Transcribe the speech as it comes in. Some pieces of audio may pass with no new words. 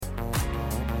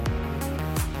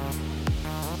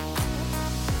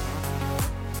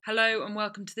Hello and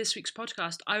welcome to this week's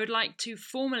podcast. I would like to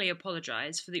formally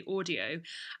apologise for the audio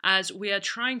as we are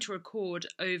trying to record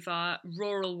over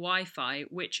rural Wi-Fi,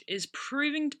 which is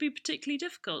proving to be particularly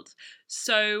difficult.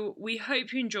 So we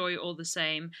hope you enjoy all the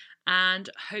same and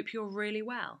hope you're really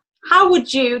well. How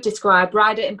would you describe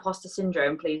rider imposter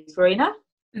syndrome, please, Verena?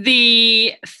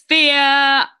 The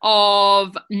fear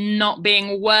of not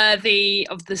being worthy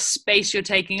of the space you're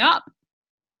taking up,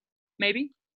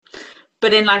 maybe?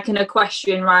 But in like an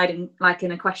equestrian riding, like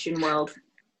in equestrian world.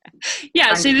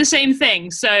 Yeah, so the same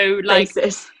thing. So like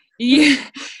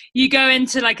you go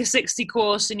into like a 60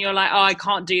 course and you're like, oh, I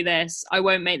can't do this. I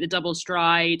won't make the double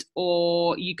stride.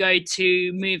 Or you go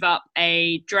to move up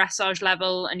a dressage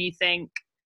level and you think,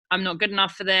 I'm not good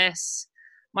enough for this.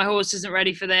 My horse isn't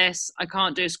ready for this. I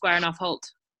can't do a square enough halt.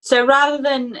 So rather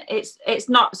than it's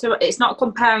not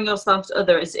comparing yourself to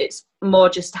others, it's more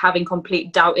just having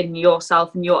complete doubt in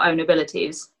yourself and your own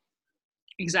abilities.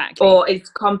 Exactly. Or is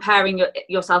comparing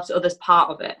yourself to others part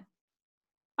of it?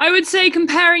 I would say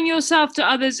comparing yourself to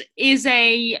others is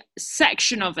a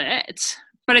section of it,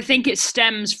 but I think it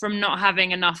stems from not having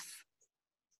enough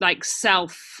like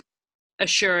self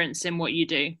assurance in what you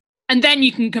do. And then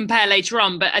you can compare later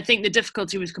on, but I think the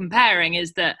difficulty with comparing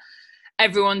is that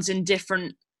everyone's in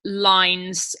different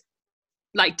lines,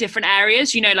 like different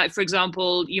areas, you know, like for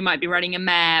example, you might be riding a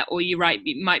mare or you might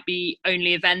be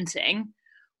only eventing,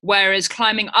 whereas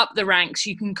climbing up the ranks,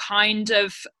 you can kind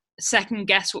of second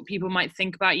guess what people might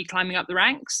think about you climbing up the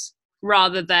ranks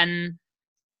rather than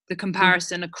the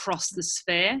comparison across the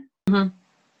sphere.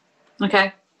 Mm-hmm.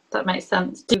 Okay, that makes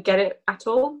sense. Do you get it at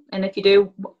all? And if you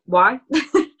do, why?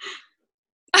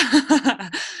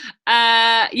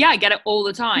 Yeah, I get it all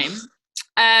the time.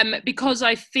 Because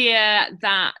I fear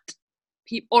that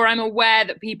or I'm aware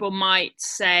that people might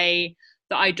say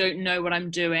that I don't know what I'm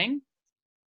doing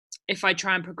if I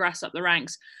try and progress up the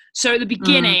ranks. So at the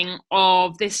beginning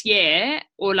of this year,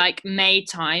 or like May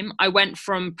time, I went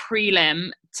from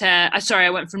I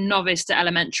went from novice to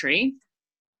elementary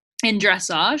in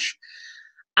dressage.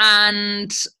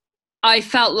 And I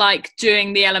felt like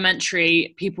doing the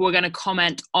elementary, people were going to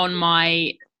comment on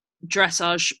my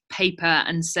dressage paper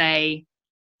and say,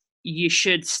 you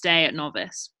should stay at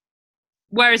novice.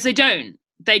 Whereas they don't.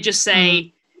 They just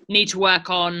say, need to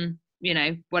work on, you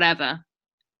know, whatever,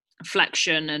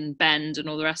 flexion and bend and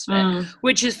all the rest of it,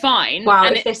 which is fine. Wow,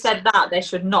 and if they said that, they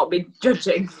should not be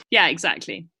judging. Yeah,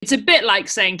 exactly. It's a bit like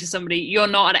saying to somebody, you're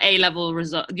not at A-level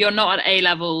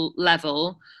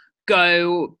level,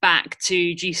 go back to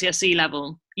GCSE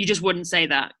level. You just wouldn't say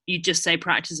that. You just say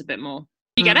practice a bit more.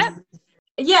 You get it?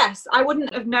 Yes, I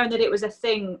wouldn't have known that it was a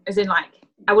thing, as in like,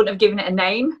 I wouldn't have given it a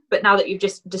name, but now that you've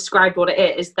just described what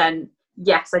it is, then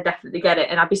yes, I definitely get it.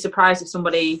 And I'd be surprised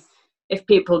if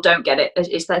people don't get it. I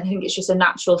think it's just a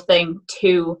natural thing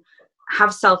to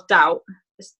have self-doubt,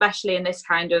 especially in this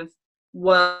kind of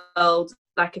world,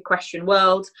 like equestrian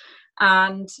world.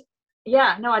 And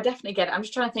yeah, no, I definitely get it. I'm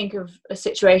just trying to think of a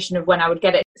situation of when I would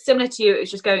get it. Similar to you,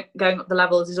 it's just going up the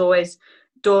levels is always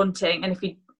daunting. And if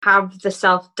you have the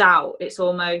self-doubt, it's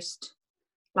almost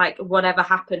like whatever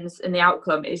happens in the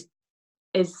outcome is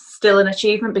still an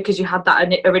achievement because you had that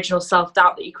original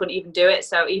self-doubt that you couldn't even do it.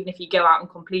 So even if you go out and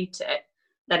complete it,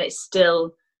 then it's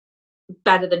still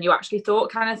better than you actually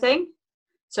thought, kind of thing.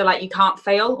 So like you can't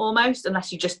fail almost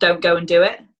unless you just don't go and do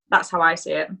it. That's how I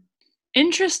see it.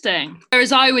 Interesting.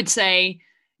 Whereas I would say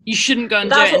you shouldn't go and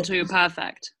do it until you're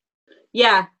perfect.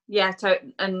 Yeah,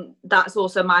 and that's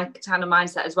also my kind of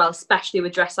mindset as well, especially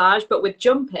with dressage. But with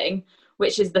jumping,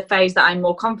 which is the phase that I'm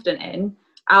more confident in,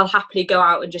 I'll happily go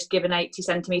out and just give an 80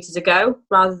 centimetres a go,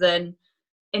 rather than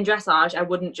in dressage, I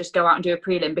wouldn't just go out and do a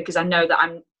prelim because I know that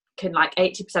I can like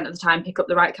 80% of the time pick up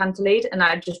the right canter lead, and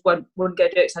I just wouldn't go do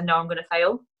it because I know I'm going to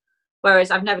fail.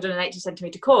 Whereas I've never done an 80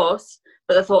 centimetre course,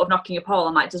 but the thought of knocking a pole,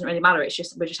 I'm like, it doesn't really matter. We're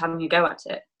just having a go at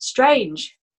it.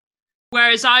 Strange.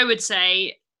 Whereas I would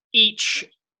say each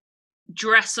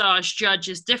dressage judge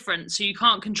is different, so you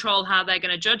can't control how they're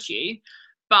going to judge you,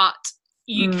 but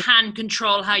you can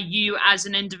control how you as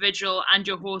an individual and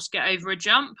your horse get over a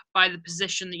jump by the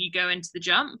position that you go into the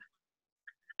jump.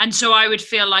 And so I would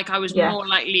feel like I was more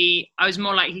likely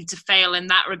to fail in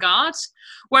that regard.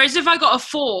 Whereas if I got a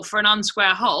 4 for an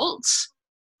unsquare halt,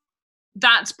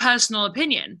 that's personal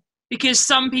opinion, because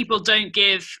some people don't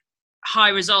give high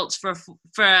results for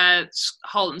a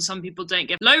halt and some people don't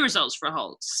give low results for a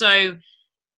halt. So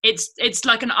it's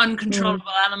like an uncontrollable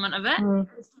element of it.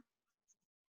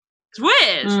 It's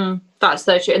weird. That's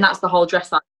so true. And that's the whole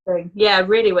dressage thing. Yeah,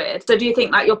 really weird. So do you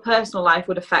think like your personal life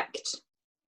would affect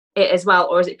it as well,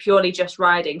 or is it purely just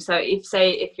riding? So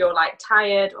if you're like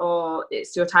tired or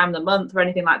it's your time of the month or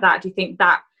anything like that, do you think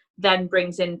that then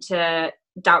brings into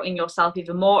doubting yourself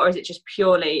even more, or is it just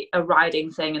purely a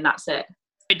riding thing and that's it?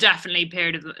 Definitely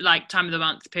period of like time of the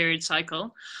month, period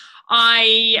cycle.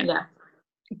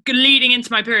 Leading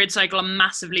into my period cycle, I'm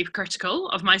massively critical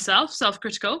of myself,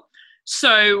 self-critical.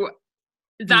 So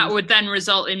that would then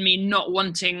result in me not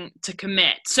wanting to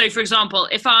commit. So for example,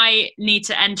 if I need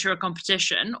to enter a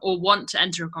competition or want to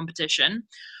enter a competition,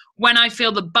 when I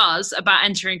feel the buzz about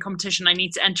entering competition, I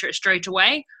need to enter it straight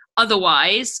away.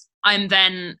 Otherwise,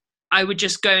 I would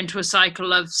just go into a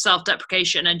cycle of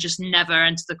self-deprecation and just never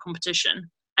enter the competition.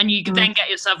 And you could then get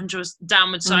yourself into a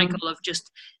downward cycle of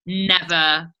just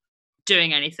never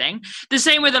doing anything. The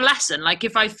same with a lesson. Like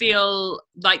if I feel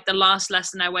like the last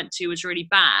lesson I went to was really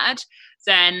bad,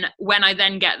 then when I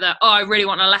then get I really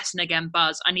want a lesson again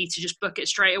buzz, I need to just book it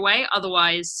straight away.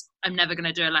 Otherwise, I'm never going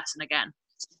to do a lesson again.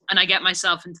 And I get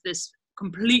myself into this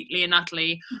completely and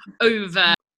utterly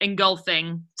over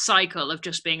engulfing cycle of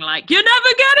just being like, you're never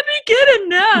going to be good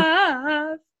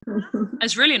enough.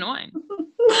 It's really annoying.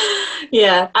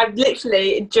 Yeah, I've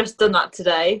literally just done that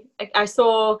today. I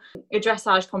saw a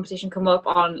dressage competition come up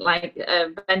on like a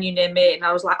venue near me, and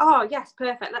I was like, oh yes,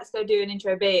 perfect, let's go do an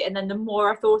intro B. And then the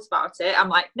more I thought about it, I'm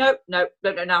like, no,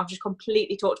 I've just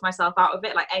completely talked myself out of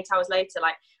it. Like 8 hours later,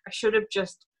 like I should have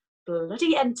just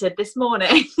bloody entered this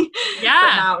morning. Yeah.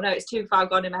 But now, no, it's too far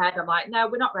gone in my head. I'm like, no,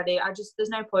 we're not ready. There's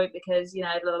no point because, you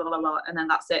know, blah, blah, blah, blah. And then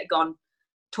that's it, gone.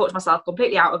 Talked myself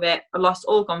completely out of it. I lost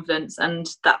all confidence, and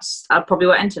I probably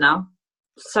won't enter now.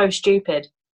 So stupid.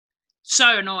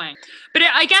 So annoying. But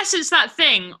I guess it's that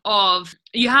thing of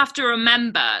you have to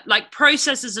remember, like,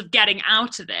 processes of getting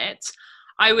out of it.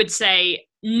 I would say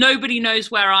nobody knows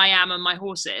where I am and my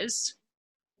horses.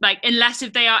 Like, unless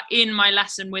if they are in my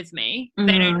lesson with me,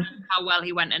 they don't know how well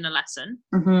he went in a lesson.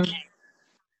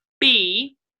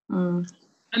 B,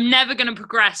 I'm never going to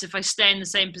progress if I stay in the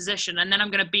same position, and then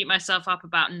I'm going to beat myself up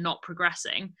about not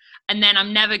progressing. And then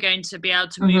I'm never going to be able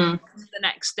to move to the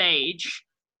next stage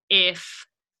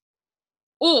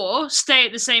or stay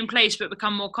at the same place but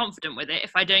become more confident with it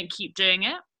if I don't keep doing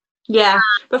it. Yeah,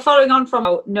 but following on from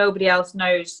how nobody else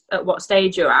knows at what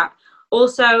stage you're at,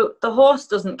 also the horse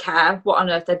doesn't care what on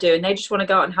earth they're doing. They just want to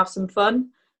go out and have some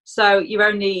fun. So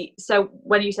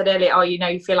when you said earlier, oh, you know,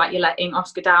 you feel like you're letting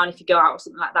Oscar down if you go out or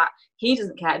something like that, he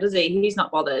doesn't care, does he? He's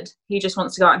not bothered. He just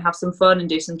wants to go out and have some fun and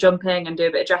do some jumping and do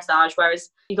a bit of dressage. Whereas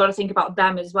you got to think about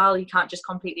them as well. You can't just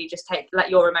completely let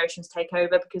your emotions take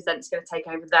over, because then it's going to take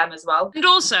over them as well. And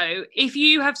also, if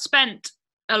you have spent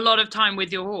a lot of time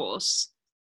with your horse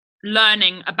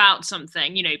learning about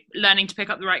something, you know, learning to pick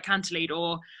up the right canter lead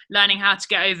or learning how to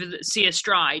get over see a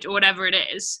stride or whatever it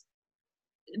is,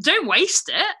 don't waste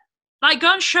it. Like,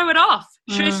 go and show it off.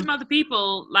 Show some other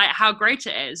people like how great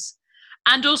it is.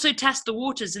 And also test the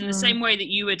waters in the same way that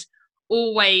you would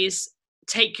always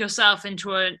take yourself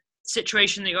into a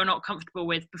situation that you're not comfortable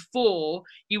with before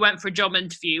you went for a job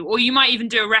interview. Or you might even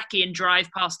do a recce and drive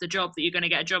past the job that you're going to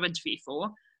get a job interview for.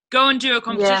 Go and do a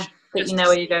competition. Yeah, but you know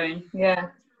where you're going. Yeah.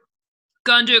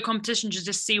 Go and do a competition to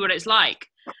just see what it's like.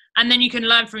 And then you can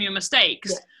learn from your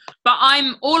mistakes. Yeah. But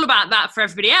I'm all about that for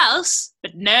everybody else,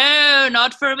 but no,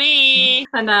 not for me.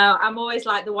 I know. I'm always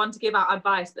like the one to give out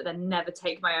advice, but then never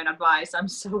take my own advice. I'm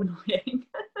so annoying.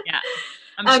 Yeah.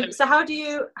 So how do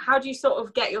you sort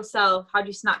of how do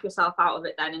you snap yourself out of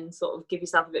it then and sort of give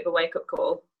yourself a bit of a wake-up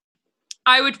call?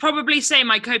 I would probably say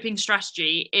my coping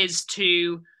strategy is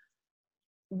to,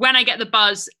 when I get the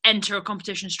buzz, enter a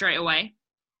competition straight away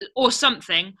or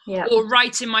something, or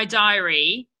write in my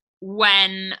diary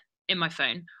in my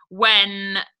phone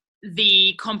when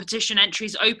the competition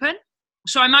entries open.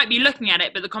 So I might be looking at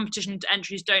it, but the competition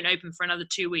entries don't open for another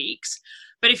 2 weeks.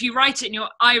 But if you write it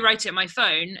I write it in my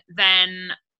phone,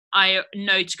 then I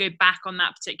know to go back on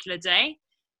that particular day.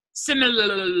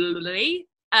 Similarly,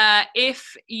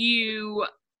 if you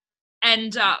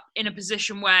end up in a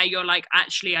position where you're like,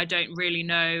 actually, I don't really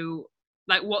know,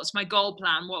 like, what's my goal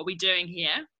plan? What are we doing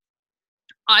here?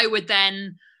 I would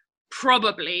then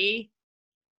probably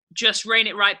just rein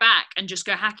it right back and just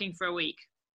go hacking for a week.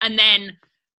 And then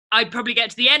I'd probably get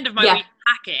to the end of my week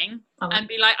hacking and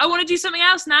be like, I want to do something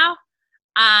else now.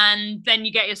 And then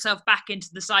you get yourself back into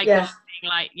the cycle of being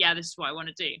like, yeah, this is what I want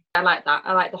to do. I like that.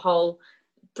 I like the whole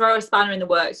throw a spanner in the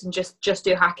works and just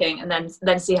do hacking and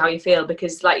then see how you feel.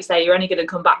 Because like you say, you're only going to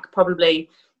come back probably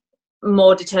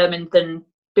more determined than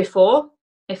before,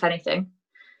 if anything.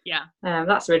 Yeah.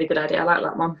 That's a really good idea. I like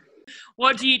that one.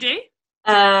 What do you do?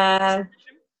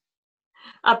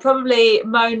 I probably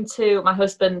moaned to my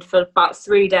husband for about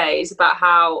 3 days about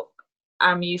how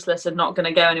I'm useless and not going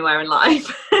to go anywhere in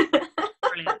life.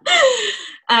 Brilliant.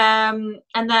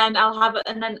 And then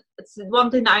and then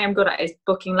one thing that I am good at is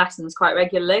booking lessons quite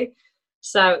regularly.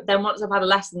 So then once I've had a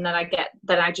lesson, then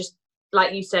I just,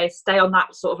 like you say, stay on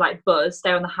that sort of like buzz,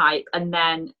 stay on the hype, and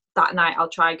then that night I'll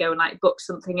try and go and like book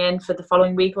something in for the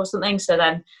following week or something. So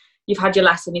then you've had your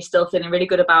lesson, you're still feeling really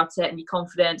good about it and you're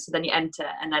confident, so then you enter,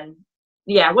 and then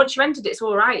once you've entered, it's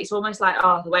all right. It's almost like,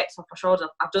 oh, the weight's off my shoulder,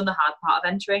 I've done the hard part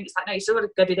of entering. It's like, no, you still got to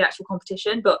go do the actual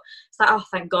competition, but it's like, oh,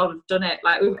 thank God we've done it,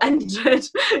 like we've entered.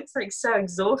 It's like so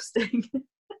exhausting.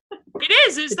 It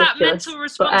is. It's that mental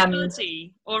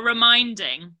responsibility or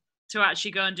reminding to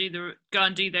actually go and do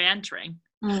the entering,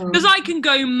 because I can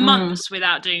go months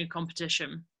without doing a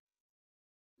competition.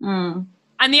 And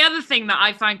the other thing that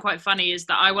I find quite funny is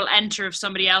that I will enter if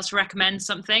somebody else recommends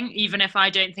something, even if I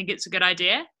don't think it's a good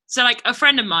idea. So like a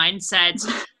friend of mine said,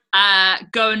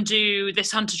 go and do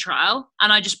this hunter trial,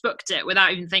 and I just booked it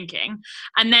without even thinking.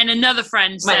 And then another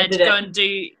friend said, go and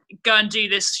do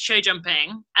this show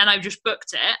jumping, and I've just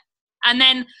booked it. And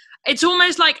then it's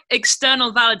almost like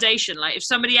external validation. Like if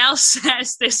somebody else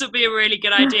says this will be a really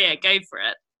good idea, go for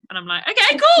it. And I'm like,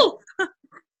 okay, cool.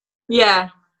 Yeah.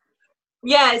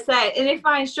 Yeah, it's like, and if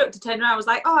my instructor turned around and was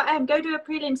like, oh, go do a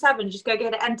prelim 7, just go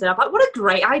get it entered, I'm like, what a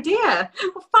great idea.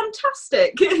 Well,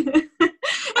 fantastic.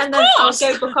 And then I'll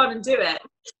go book on and do it.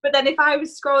 But then if I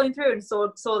was scrolling through and saw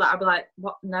that, I'd be like,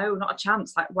 what? No, not a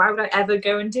chance. Like, why would I ever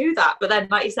go and do that? But then,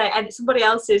 like you say, and somebody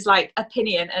else's like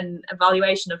opinion and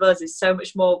evaluation of us is so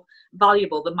much more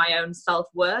valuable than my own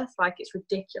self-worth. Like, it's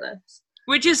ridiculous.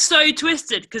 Which is so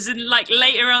twisted, because like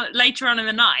later on in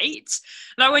the night,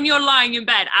 like when you're lying in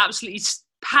bed absolutely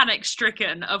panic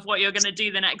stricken of what you're going to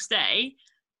do the next day,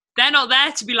 they're not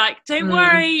there to be like, don't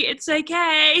worry, it's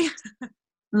okay.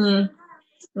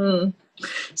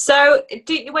 So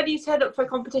when you turn up for a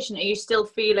competition, are you still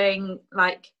feeling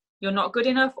like you're not good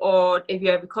enough, or have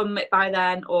you overcome it by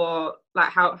then, or like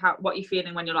how what are you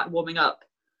feeling when you're like warming up?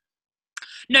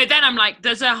 No, then I'm like,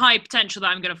 there's a high potential that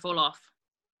I'm going to fall off.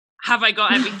 Have I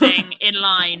got everything in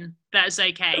line that is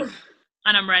okay?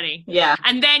 And I'm ready. Yeah.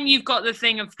 And then you've got the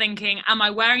thing of thinking, am I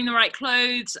wearing the right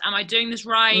clothes? Am I doing this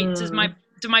right?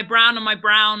 Do my brown and my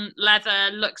brown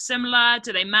leather look similar?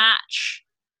 Do they match?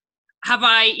 Have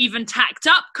I even tacked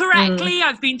up correctly?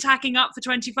 I've been tacking up for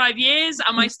 25 years.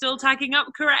 Am I still tacking up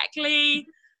correctly?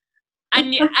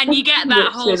 And you get that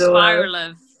whole spiral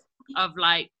of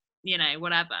like, you know,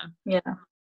 whatever. Yeah.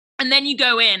 And then you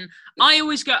go in.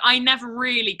 I never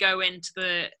really go into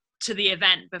the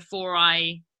event before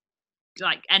I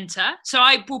like enter. So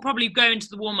I will probably go into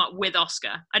the warm up with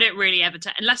Oscar. I don't really ever,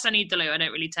 unless I need the loo, I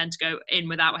don't really tend to go in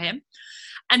without him.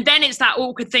 And then it's that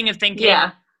awkward thing of thinking,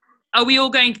 are we all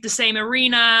going to the same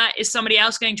arena? Is somebody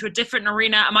else going to a different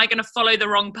arena? Am I going to follow the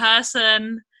wrong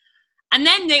person? And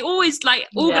then they always, like,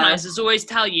 organisers always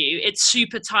tell you it's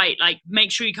super tight. Like, make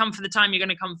sure you come for the time you're going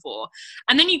to come for.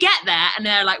 And then you get there and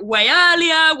they're like way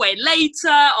earlier, way later,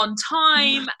 on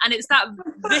time. And it's that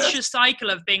vicious cycle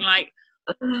of being like,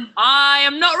 I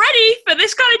am not ready for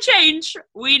this kind of change.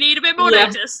 We need a bit more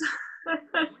notice.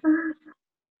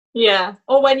 Yeah.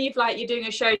 Or when you're doing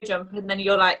a show jump and then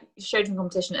you're like, show jump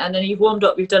competition, and then you've warmed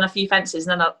up, you've done a few fences,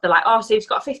 and then they're like, oh, so you've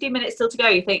got 15 minutes still to go.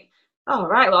 You think, oh,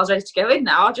 right, well, I was ready to go in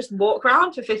now. I'll just walk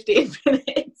around for 15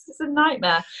 minutes. It's a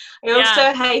nightmare. I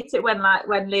also hate it when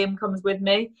Liam comes with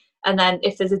me, and then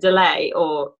if there's a delay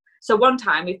so one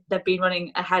time they've been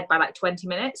running ahead by like 20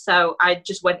 minutes. So I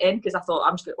just went in because I thought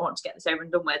I'm just going to want to get this over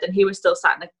and done with. And he was still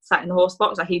sat in the horse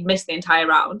box. Like, he'd missed the entire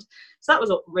round. So that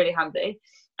was really handy.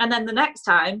 And then the next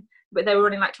time, but they were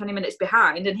running like 20 minutes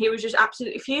behind, and he was just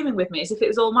absolutely fuming with me as if it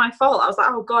was all my fault. I was like,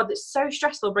 oh God, it's so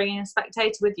stressful bringing a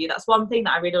spectator with you. That's one thing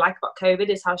that I really like about COVID,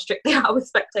 is how strict they are with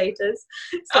spectators.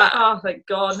 It's like, oh thank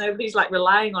God, nobody's like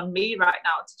relying on me right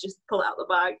now to just pull it out the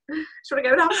bag. Just want to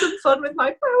go and have some fun with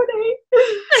my pony.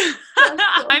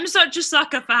 I'm such a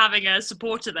sucker for having a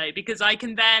supporter though, because I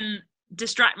can then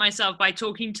distract myself by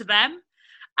talking to them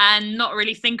and not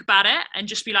really think about it and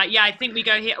just be like, yeah, I think we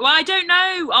go here. Well, I don't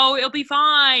know. Oh, it'll be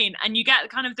fine. And you get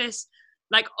kind of this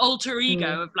like alter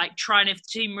ego of like trying to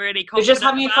seem really confident. You're just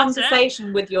having a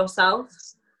conversation with yourself.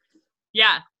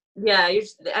 Yeah. Yeah, you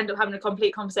just end up having a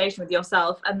complete conversation with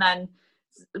yourself. And then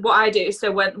what I do, so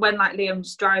when like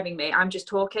Liam's driving me, I'm just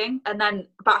talking. And then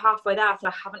about halfway there, I feel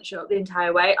I haven't shut up the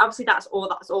entire way. Obviously, that's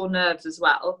all nerves as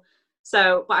well.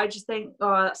 So, but I just think,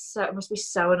 it must be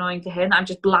so annoying to him. I'm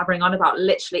just blabbering on about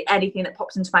literally anything that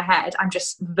pops into my head. I'm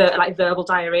just like verbal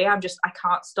diarrhea. I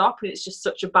can't stop. And it's just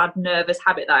such a bad nervous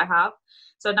habit that I have.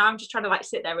 So now I'm just trying to like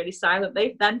sit there really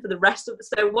silently. Then for the rest of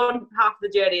one half of the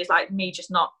journey is like me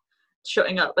just not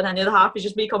shutting up. And then the other half is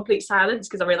just me complete silence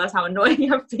because I realise how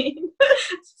annoying I've been.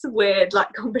 It's a weird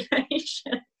like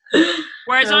combination.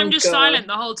 Whereas I'm just God. silent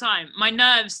the whole time. My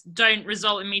nerves don't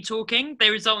result in me talking. They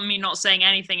result in me not saying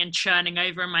anything and churning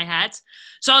over in my head.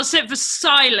 So I'll sit for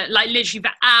silent, like literally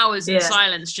for hours in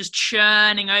silence, just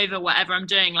churning over whatever I'm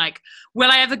doing. Like,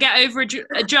 will I ever get over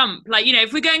a jump? Like, you know,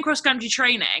 if we're going cross-country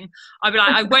training, I'll be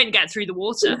like, I won't get through the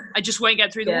water. I just won't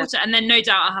get through the water. And then no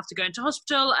doubt I'll have to go into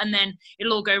hospital, and then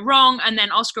it'll all go wrong. And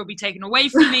then Oscar will be taken away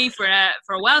from me for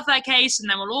a welfare case. And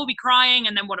then we'll all be crying.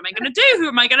 And then what am I going to do? Who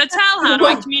am I going to tell? How do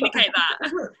I communicate that?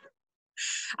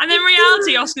 And then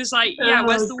reality, Oscar's like, yeah,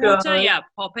 where's the water? God. Yeah,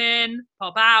 pop in,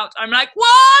 pop out. I'm like,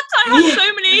 what? I had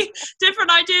so many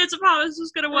different ideas of how this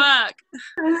was going to work.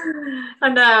 I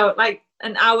know, like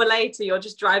an hour later, you're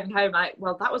just driving home like,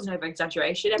 well, that was no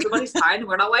exaggeration. Everybody's fine and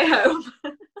we're on our way home.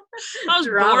 That was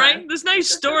boring. There's no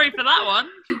story for that one.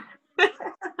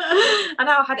 And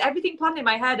I had everything planned in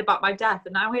my head about my death,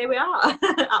 and now here we are.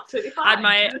 Absolutely fine.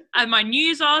 I had my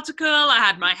news article, I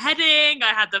had my heading,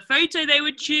 I had the photo they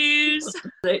would choose.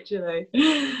 Literally.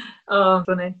 Oh,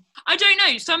 funny. I don't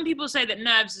know. Some people say that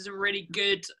nerves is a really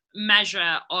good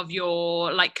measure of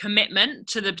your like commitment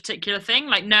to the particular thing,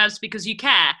 like nerves because you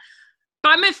care.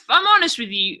 But if I'm honest with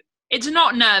you, it's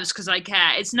not nerves because I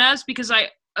care. It's nerves because I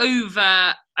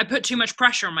put too much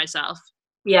pressure on myself.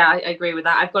 Yeah, I agree with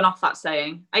that. I've gone off that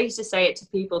saying. I used to say it to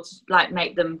people to like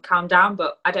make them calm down,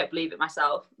 but I don't believe it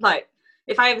myself. Like,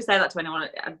 if I ever say that to anyone,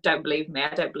 I don't believe me.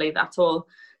 I don't believe that at all.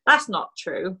 That's not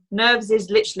true. Nerves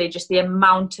is literally just the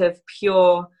amount of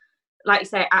pure, like you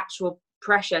say, actual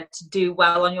pressure to do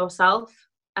well on yourself.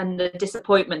 And the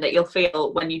disappointment that you'll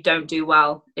feel when you don't do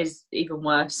well is even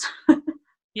worse.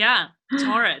 Yeah, it's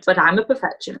horrid. But I'm a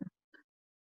perfectionist.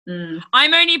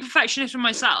 I'm only a perfectionist with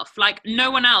myself. Like, no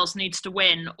one else needs to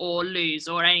win or lose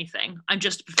or anything. I'm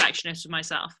just a perfectionist with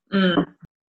myself.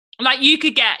 Like, you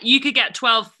could get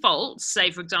 12 faults, say,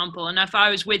 for example, and if I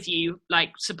was with you,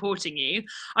 like supporting you,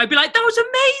 I'd be like, that was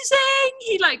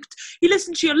amazing. He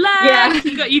listened to your leg.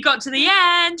 Yeah. You got to the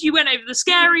end. You went over the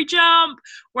scary jump.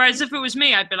 Whereas if it was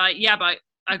me, I'd be like, yeah, but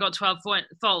I got 12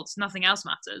 faults. Nothing else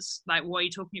matters. Like, what are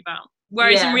you talking about?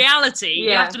 Whereas in reality,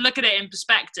 you have to look at it in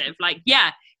perspective. Like,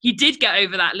 yeah, he did get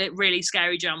over that really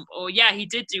scary jump, or yeah, he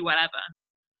did do whatever.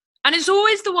 And it's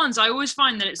always the ones, I always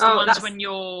find that it's the ones when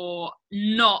you're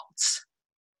not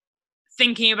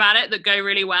thinking about it that go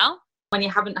really well. When you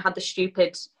haven't had the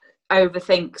stupid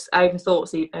overthoughts,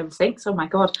 oh my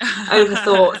God,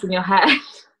 overthoughts in your head.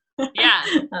 Yeah.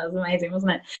 That was amazing,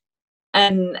 wasn't it?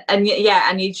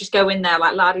 And you just go in there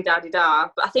like la-di-da-di-da.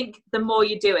 But I think the more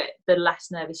you do it, the less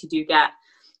nervous you do get.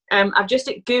 I've just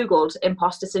Googled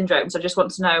imposter syndrome, so I just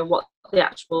want to know what the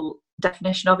actual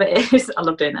definition of it is. I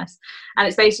love doing this. And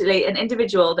it's basically an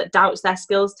individual that doubts their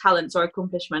skills, talents, or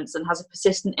accomplishments and has a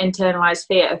persistent internalized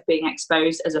fear of being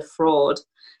exposed as a fraud.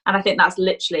 And I think that's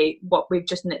literally what we've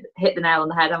just hit the nail on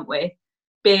the head, haven't we?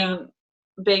 Being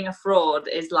a fraud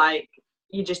is like,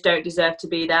 you just don't deserve to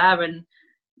be there, and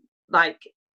like,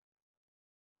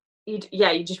 you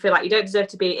just feel like you don't deserve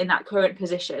to be in that current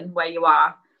position where you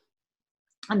are,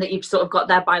 and that you've sort of got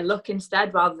there by luck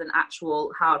instead, rather than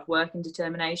actual hard work and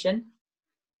determination.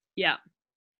 Yeah,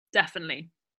 definitely.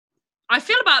 I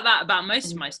feel about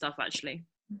most of my stuff, actually.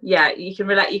 Yeah, you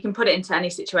can put it into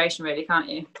any situation, really, can't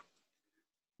you?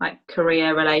 Like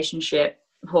career, relationship,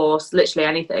 horse, literally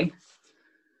anything.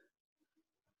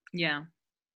 Yeah.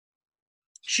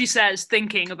 She says,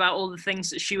 thinking about all the things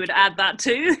that she would add that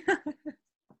to.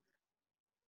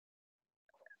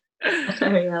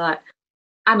 You're like,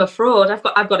 I'm a fraud. I've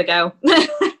got to go.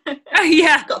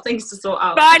 Yeah, got things to sort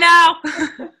out. Bye now.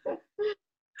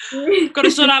 Got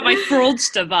to sort out my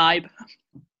fraudster vibe.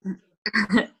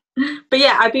 But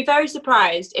yeah, I'd be very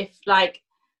surprised if like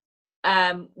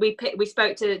we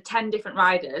spoke to 10 different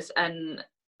riders, and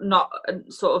not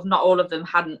all of them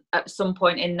hadn't at some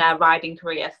point in their riding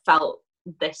career felt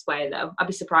this way though. I'd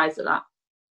be surprised at that.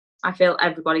 I feel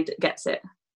everybody gets it.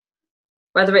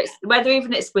 Whether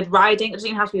even it's with riding, it doesn't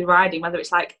even have to be riding, whether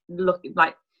it's like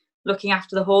looking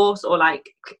after the horse or like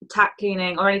tack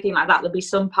cleaning or anything like that, there'll be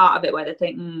some part of it where they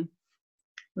think, I'm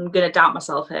going to doubt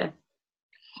myself here.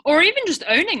 Or even just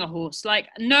owning a horse, like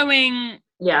knowing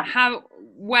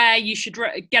where you should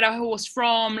get a horse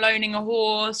from, loaning a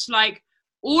horse, like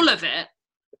all of it,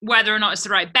 whether or not it's the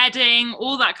right bedding,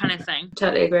 all that kind of thing.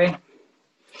 Totally agree.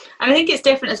 And I think it's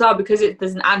different as well because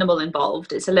there's an animal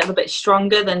involved. It's a little bit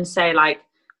stronger than, say, like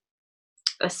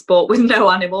a sport with no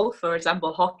animal, for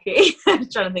example, hockey. I'm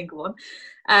trying to think of one.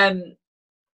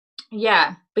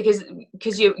 Yeah, because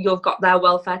you've got their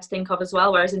welfare to think of as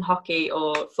well. Whereas in hockey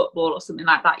or football or something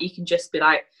like that, you can just be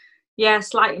like, yeah,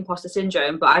 slight imposter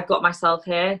syndrome, but I've got myself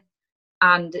here.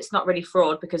 and it's not really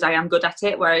fraud because I am good at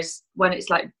it. Whereas when it's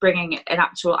like bringing an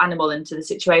actual animal into the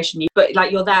situation, but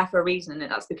like you're there for a reason,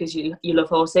 and that's because you love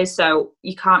horses. So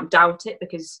you can't doubt it,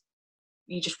 because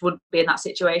you just wouldn't be in that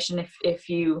situation if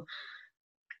you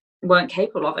weren't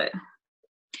capable of it.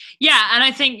 Yeah, and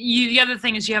I think the other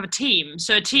thing is you have a team.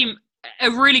 So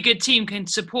a really good team can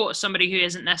support somebody who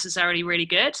isn't necessarily really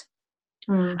good.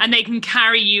 And they can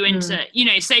carry you into,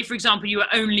 say for example, you were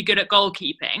only good at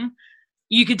goalkeeping,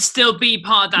 you could still be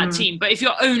part of that team. But if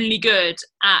you're only good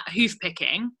at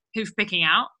picking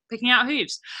out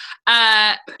hooves,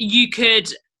 you could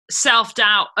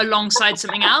self-doubt alongside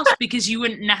something else, because you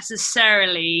wouldn't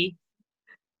necessarily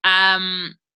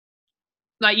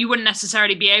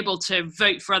be able to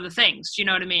vote for other things. Do you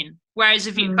know what I mean? Whereas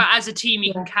but as a team,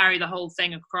 you can carry the whole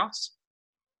thing across.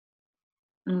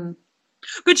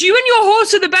 But you and your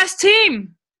horse are the best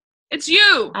team. It's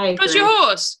you plus your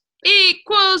horse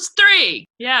equals 3.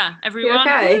 Yeah, everyone.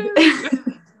 You okay?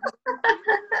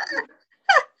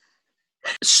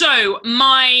 So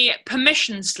my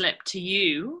permission slip to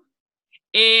you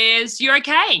is you're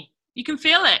okay. You can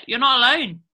feel it. You're not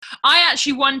alone.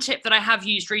 One tip that I have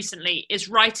used recently is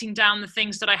writing down the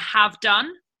things that I have done,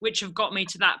 which have got me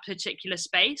to that particular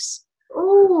space.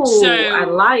 Oh, I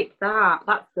like that.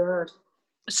 That's good.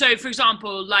 So, for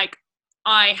example, like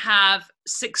I have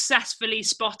successfully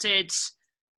spotted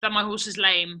that my horse is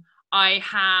lame. I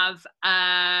have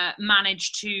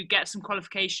managed to get some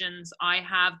qualifications. I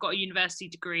have got a university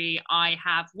degree. I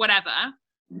have whatever.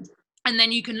 And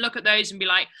then you can look at those and be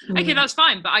like, okay, that's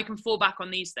fine, but I can fall back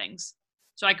on these things.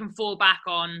 So I can fall back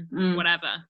on whatever.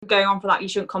 Going on for that, you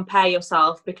shouldn't compare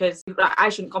yourself, because I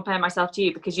shouldn't compare myself to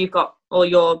you, because you've got all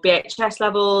your BHS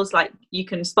levels, like you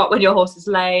can spot when your horse is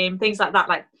lame, things like that.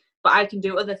 Like, but I can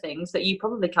do other things that you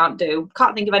probably can't do.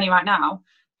 Can't think of any right now.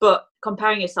 But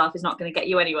comparing yourself is not going to get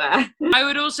you anywhere. I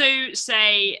would also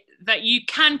say that you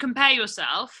can compare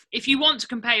yourself. If you want to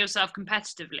compare yourself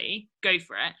competitively, go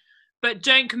for it. But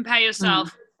don't compare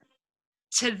yourself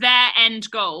to their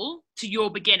end goal, to your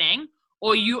beginning,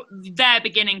 or their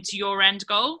beginning to your end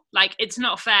goal. Like, it's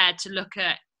not fair to look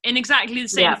at in exactly the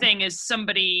same thing as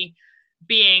somebody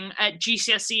being at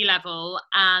GCSE level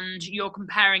and you're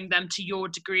comparing them to your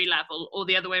degree level, or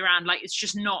the other way around. Like, it's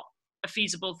just not a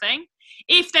feasible thing.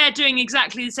 If they're doing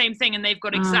exactly the same thing and they've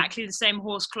got exactly the same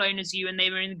horse clone as you, and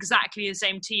they were in exactly the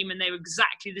same team and they were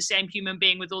exactly the same human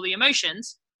being with all the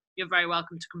emotions, you're very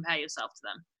welcome to compare yourself to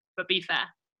them. But be fair.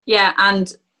 Yeah,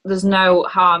 and there's no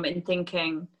harm in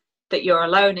thinking that you're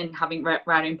alone in having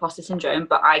rider imposter syndrome,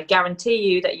 but I guarantee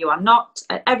you that you are not.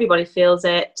 Everybody feels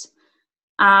it,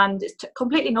 and it's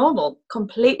completely normal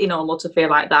to feel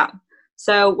like that.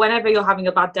 So whenever you're having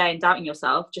a bad day and doubting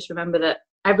yourself, just remember that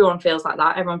everyone feels like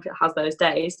that. Everyone has those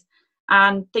days,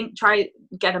 and try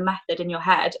get a method in your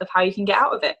head of how you can get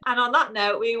out of it. And on that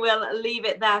note, we will leave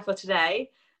it there for today.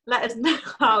 Let us know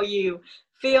how you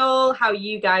feel, how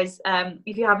you guys,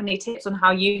 if you have any tips on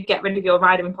how you get rid of your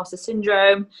rider imposter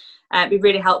syndrome, it'd be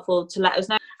really helpful to let us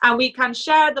know, and we can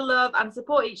share the love and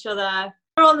support each other.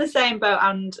 We're all in the same boat,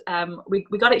 and we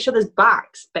got each other's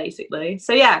backs, basically.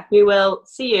 So yeah, we will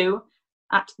see you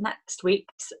at next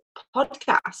week's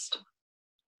podcast.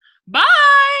 Bye.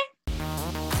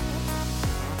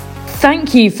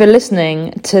 Thank you for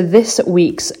listening to this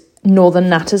week's Northern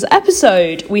Natters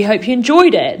episode. We hope you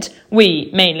enjoyed it.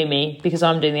 Mainly me, because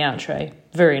I'm doing the outro,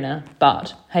 Verena,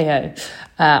 but hey ho.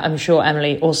 I'm sure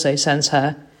Emily also sends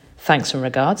her thanks and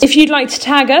regards. If you'd like to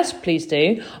tag us, please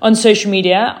do on social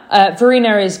media.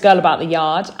 Verena is Girl About the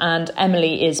Yard and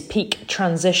Emily is Peak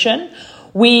Transition.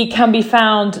 We can be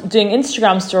found doing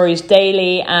Instagram stories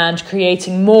daily and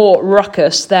creating more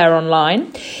ruckus there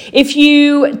online. If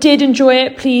you did enjoy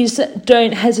it, please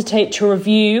don't hesitate to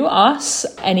review us.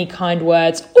 Any kind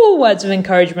words or words of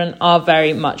encouragement are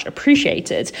very much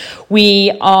appreciated.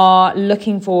 We are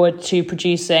looking forward to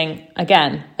producing,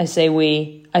 again, I say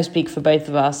we, I speak for both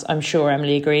of us, I'm sure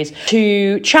Emily agrees,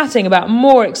 to chatting about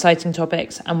more exciting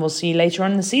topics, and we'll see you later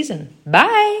on in the season.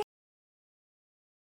 Bye!